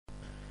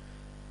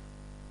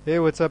Hey,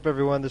 what's up,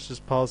 everyone? This is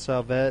Paul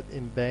Salvet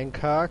in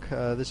Bangkok.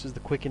 This is the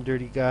quick and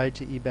dirty guide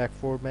to ebook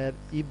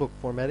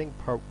formatting,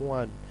 part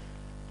one.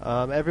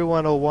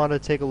 Everyone will want to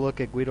take a look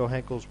at Guido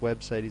Henkel's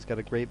website. He's got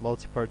a great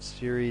multi-part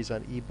series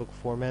on ebook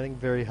formatting,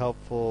 very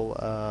helpful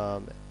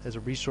as a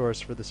resource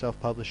for the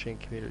self-publishing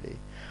community.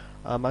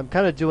 I'm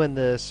kind of doing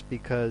this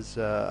because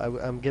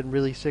I'm getting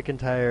really sick and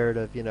tired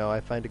of,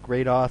 I find a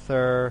great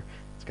author,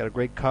 it's got a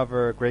great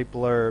cover, a great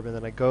blurb, and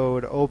then I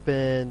go to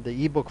open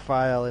the ebook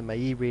file in my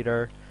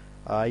e-reader.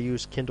 I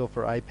use Kindle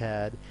for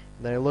iPad,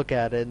 and then I look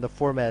at it, and the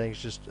formatting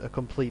is just a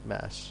complete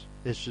mess.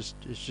 It's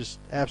just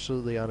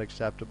absolutely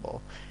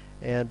unacceptable.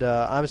 And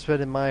I'm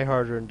spending my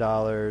hard-earned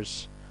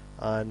dollars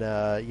on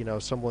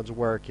someone's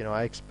work.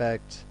 I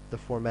expect the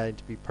formatting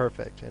to be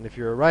perfect. And if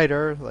you're a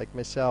writer like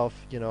myself,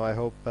 I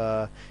hope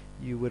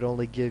you would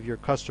only give your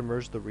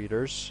customers, the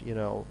readers,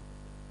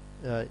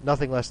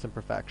 nothing less than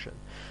perfection.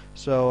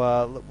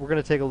 So we're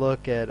going to take a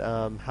look at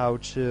how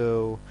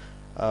to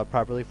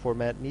properly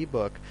format an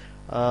ebook.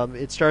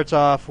 It starts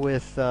off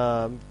with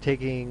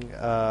taking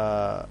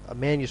a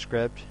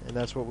manuscript, and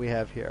that's what we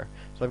have here.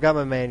 So I've got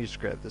my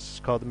manuscript. This is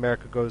called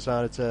America Goes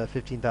On. It's a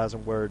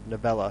 15,000 word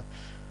novella.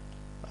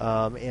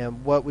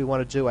 And what we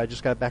want to do, I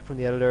just got back from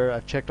the editor.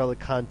 I've checked all the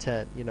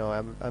content.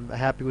 I'm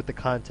happy with the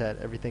content.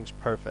 Everything's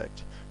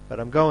perfect. But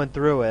I'm going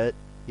through it,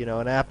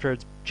 and after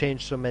it's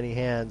changed so many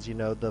hands,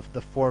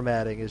 the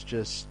formatting is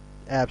just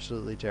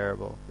absolutely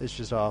terrible. It's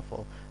just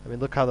awful. I mean,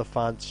 look how the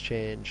fonts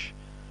change.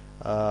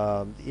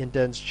 The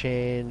indents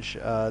change.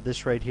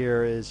 This right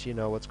here is,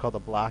 what's called a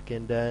block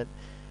indent,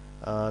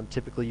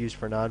 typically used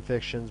for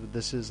nonfictions, but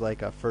this is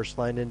like a first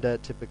line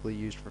indent, typically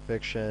used for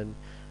fiction.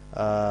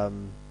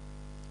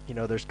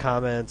 There's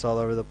comments all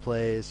over the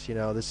place.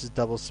 This is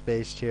double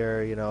spaced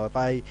here.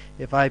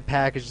 If I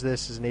packaged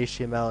this as an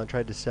HTML and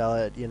tried to sell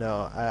it,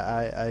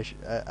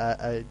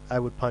 I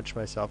would punch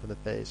myself in the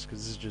face because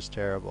this is just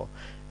terrible.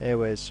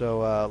 Anyway,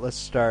 so let's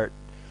start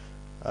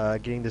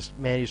getting this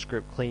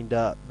manuscript cleaned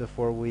up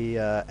before we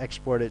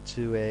export it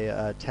to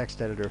a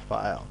text editor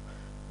file.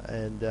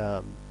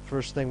 And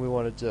first thing we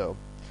want to do,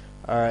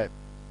 all right,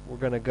 we're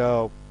going to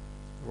go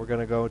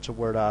into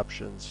Word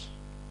options,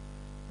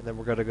 and then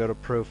we're going to go to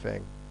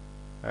proofing.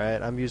 All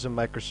right, I'm using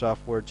Microsoft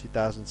Word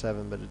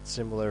 2007, but it's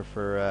similar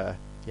for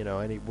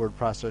any word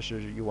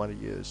processor you want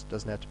to use. It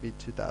doesn't have to be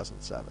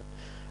 2007.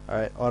 All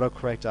right,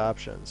 autocorrect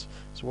options.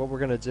 So what we're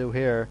going to do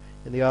here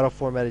in the auto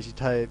format is you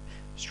type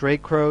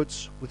straight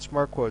quotes with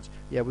smart quotes.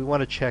 Yeah, we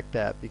want to check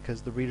that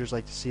because the readers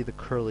like to see the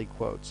curly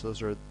quotes.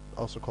 Those are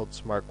also called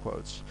smart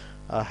quotes.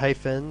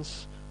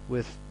 Hyphens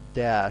with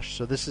dash.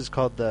 So this is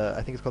called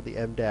I think it's called the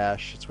M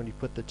dash. It's when you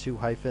put the two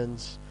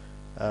hyphens.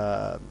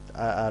 I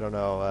don't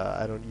know.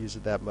 I don't use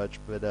it that much,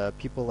 but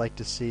people like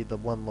to see the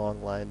one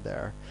long line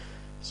there.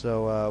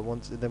 So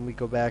then we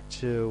go back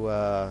to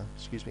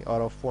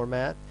auto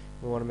format.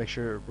 We want to make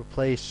sure to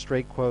replace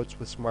straight quotes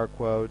with smart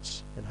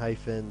quotes and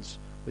hyphens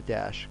with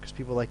dash, because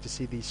people like to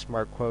see these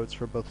smart quotes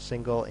for both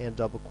single and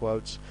double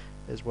quotes,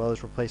 as well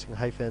as replacing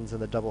hyphens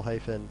and the double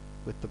hyphen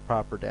with the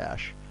proper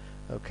dash.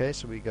 Okay,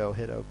 so we go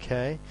hit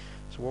OK.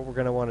 So what we're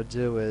going to want to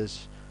do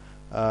is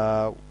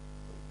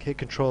hit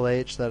Control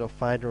H. That'll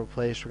find and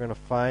replace. We're going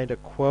to find a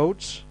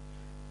quote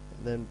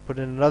and then put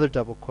in another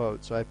double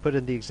quote. So I put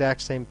in the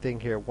exact same thing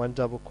here, one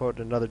double quote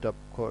and another double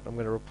quote. I'm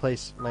going to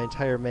replace my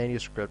entire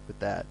manuscript with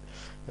that.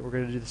 And we're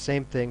going to do the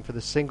same thing for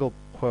the single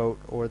quote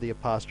or the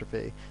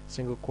apostrophe.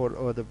 Single quote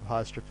or the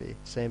apostrophe.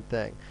 Same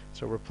thing.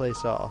 So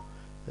replace all.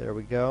 There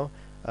we go.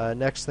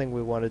 Next thing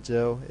we want to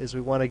do is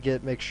we want to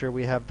make sure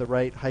we have the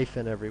right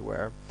hyphen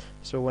everywhere.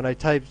 So when I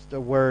type a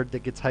word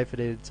that gets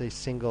hyphenated, say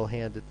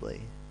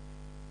single-handedly.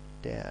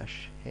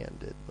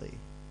 Dash-handedly.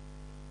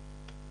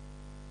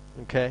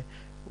 Okay?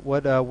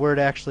 What Word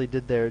actually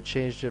did there, it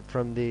changed it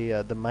from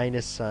the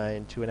minus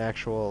sign to an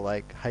actual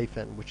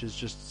hyphen, which is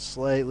just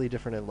slightly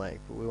different in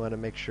length. But we want to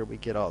make sure we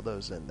get all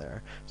those in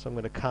there. So I'm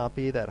going to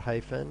copy that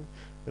hyphen.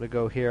 I'm going to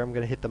go here. I'm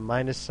going to hit the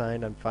minus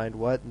sign on find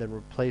what, and then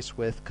replace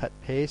with cut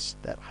paste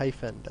that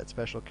hyphen, that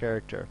special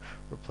character.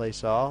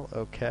 Replace all.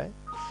 Okay.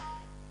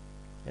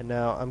 And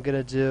now I'm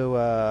going to do.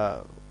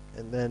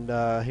 And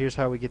then here's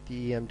how we get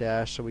the EM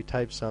dash. So we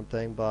type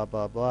something, blah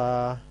blah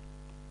blah,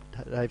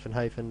 hyphen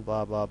hyphen,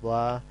 blah blah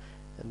blah.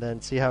 And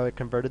then see how it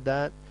converted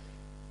that?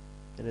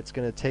 And it's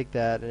going to take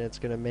that and it's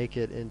going to make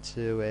it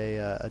into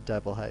a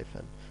double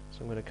hyphen. So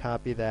I'm going to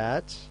copy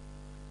that,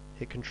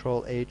 hit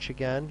Control H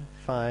again,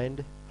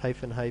 find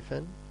hyphen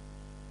hyphen,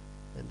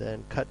 and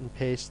then cut and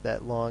paste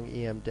that long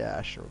EM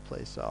dash and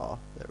replace all.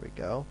 There we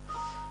go.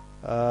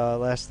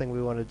 Last thing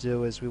we want to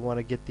do is we want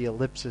to get the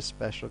ellipsis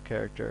special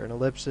character. An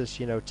ellipsis,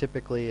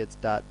 typically it's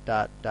dot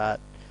dot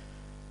dot.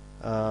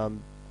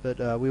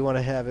 But we want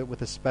to have it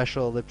with a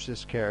special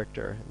ellipsis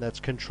character, and that's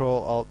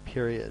Control Alt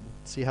period.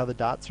 See how the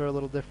dots are a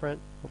little different?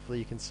 Hopefully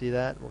you can see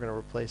that. We're going to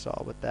replace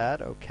all with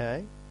that.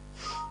 Okay.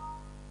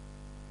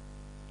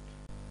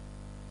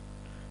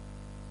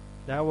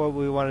 Now what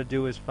we want to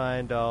do is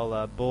find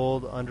all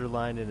bold,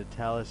 underlined, and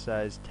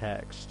italicized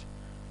text.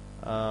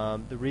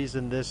 The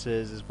reason this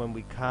is when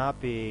we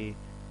copy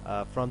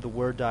from the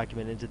Word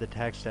document into the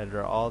text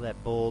editor, all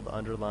that bold,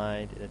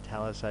 underlined, and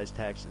italicized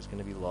text is going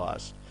to be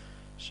lost.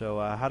 So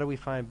how do we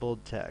find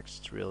bold text?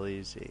 It's real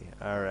easy.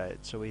 Alright,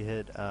 so we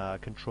hit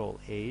Control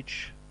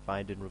H,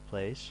 find and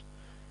replace.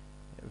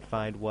 And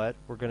find what?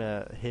 We're going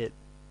to hit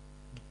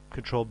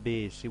Control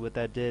B. See what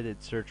that did?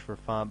 It searched for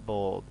font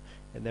bold.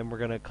 And then we're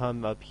going to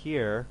come up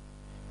here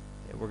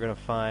and we're going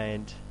to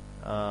find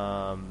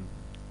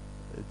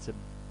it's a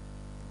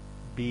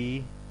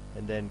B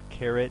and then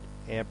caret,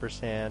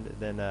 ampersand, and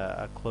then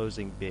a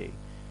closing B.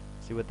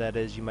 See what that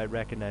is? You might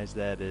recognize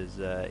that as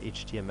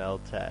HTML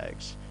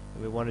tags.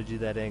 And we want to do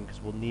that in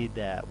because we'll need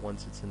that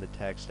once it's in the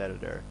text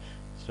editor.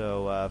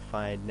 So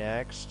find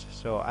next.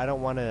 So I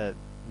don't want to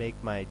make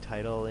my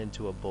title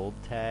into a bold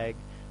tag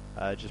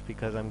just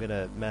because I'm going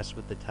to mess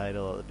with the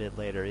title a bit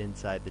later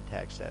inside the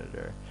text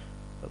editor.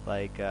 But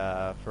like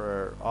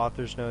for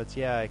author's notes,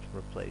 yeah, I can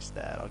replace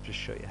that. I'll just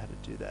show you how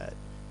to do that.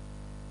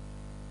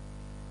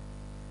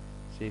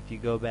 See, if you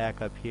go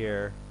back up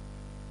here,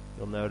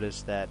 you'll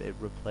notice that it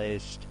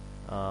replaced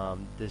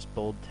this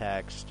bold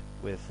text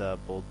with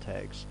bold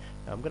tags.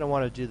 Now I'm going to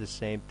want to do the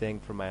same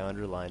thing for my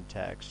underlined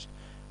text.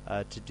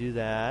 To do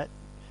that,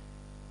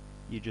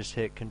 you just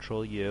hit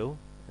Control U,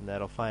 and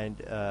that'll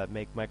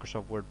make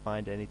Microsoft Word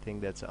find anything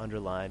that's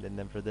underlined. And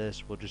then for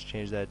this, we'll just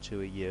change that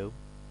to a U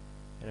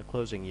and a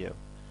closing U.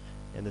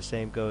 And the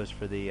same goes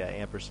for the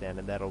ampersand,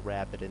 and that'll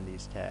wrap it in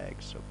these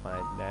tags. So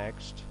find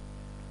next.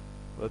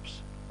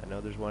 Whoops, I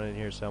know there's one in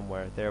here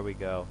somewhere. There we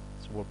go.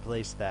 So we'll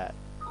place that.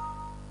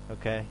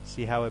 Okay,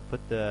 see how it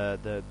put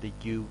the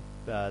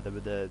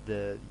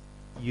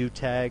U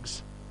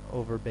tags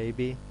over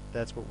baby?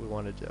 That's what we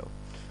want to do.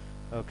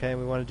 Okay, and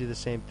we want to do the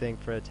same thing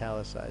for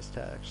italicized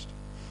text.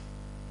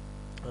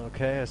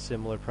 Okay, a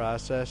similar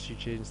process. You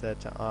change that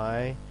to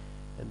I,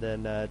 and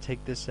then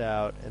take this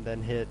out, and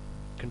then hit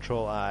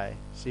Control I.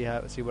 See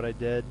what I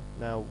did?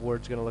 Now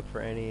Word's going to look for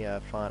any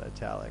font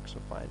italic, so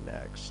find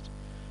next.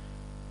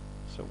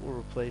 So we'll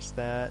replace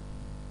that.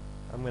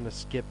 I'm going to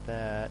skip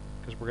that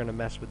because we're going to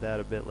mess with that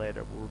a bit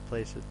later. We'll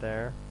replace it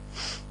there.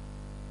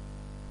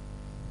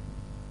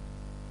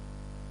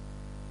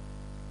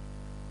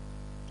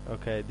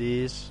 Okay,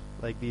 these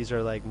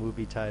are like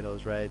movie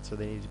titles, right? So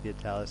they need to be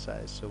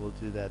italicized. So we'll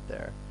do that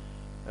there.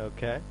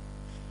 Okay.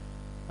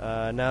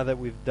 Now that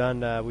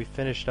we've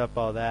finished up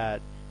all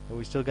that, and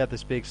we still got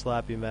this big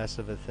sloppy mess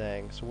of a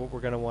thing. So what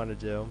we're going to want to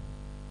do,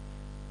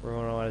 we're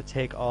going to want to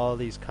take all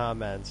these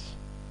comments,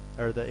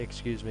 or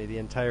the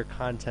entire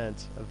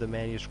content of the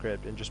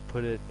manuscript, and just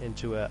put it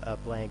into a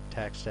blank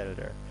text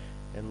editor,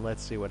 and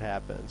let's see what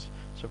happens.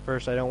 So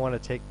first, I don't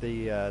want to take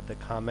the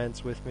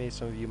comments with me.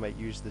 Some of you might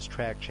use this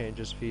track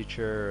changes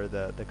feature or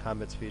the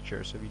comments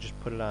feature. So if you just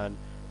put it on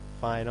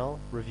Final,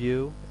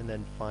 Review, and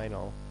then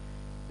Final,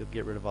 you'll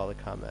get rid of all the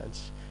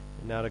comments.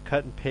 And now to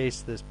cut and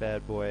paste this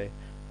bad boy,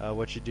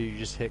 what you do, you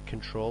just hit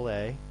Control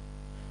A,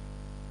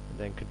 and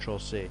then Control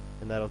C,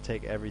 and that'll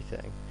take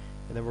everything.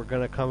 And then we're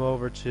going to come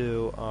over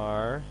to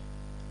our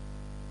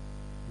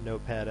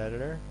Notepad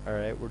editor.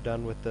 Alright, we're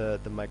done with the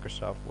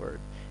Microsoft Word.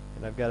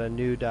 And I've got a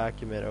new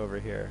document over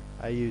here.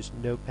 I use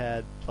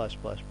Notepad++.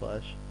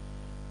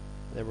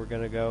 Then we're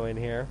going to go in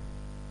here.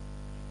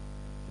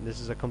 And this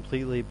is a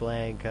completely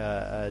blank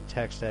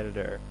text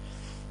editor.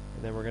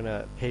 And then we're going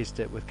to paste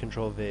it with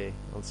Control V.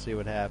 Let's see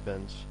what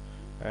happens.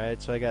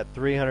 Alright, so I got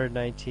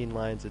 319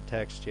 lines of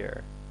text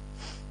here.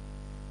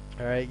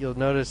 Alright, you'll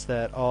notice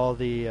that all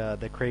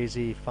the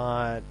crazy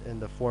font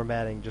and the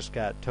formatting just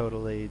got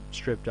totally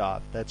stripped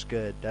off. That's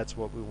good. That's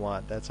what we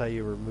want. That's how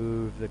you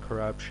remove the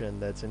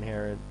corruption that's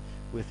inherent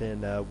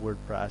within word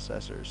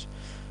processors.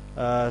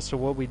 So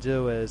what we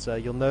do is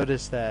you'll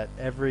notice that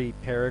every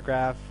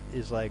paragraph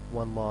is like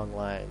one long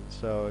line.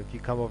 So if you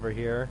come over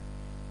here,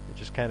 it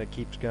just kind of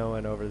keeps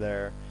going over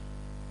there.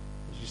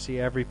 As you see,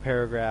 every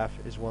paragraph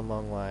is one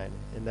long line,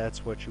 and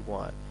that's what you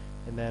want.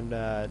 And then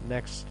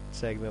next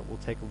segment, we'll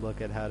take a look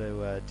at how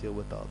to deal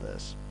with all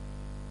this.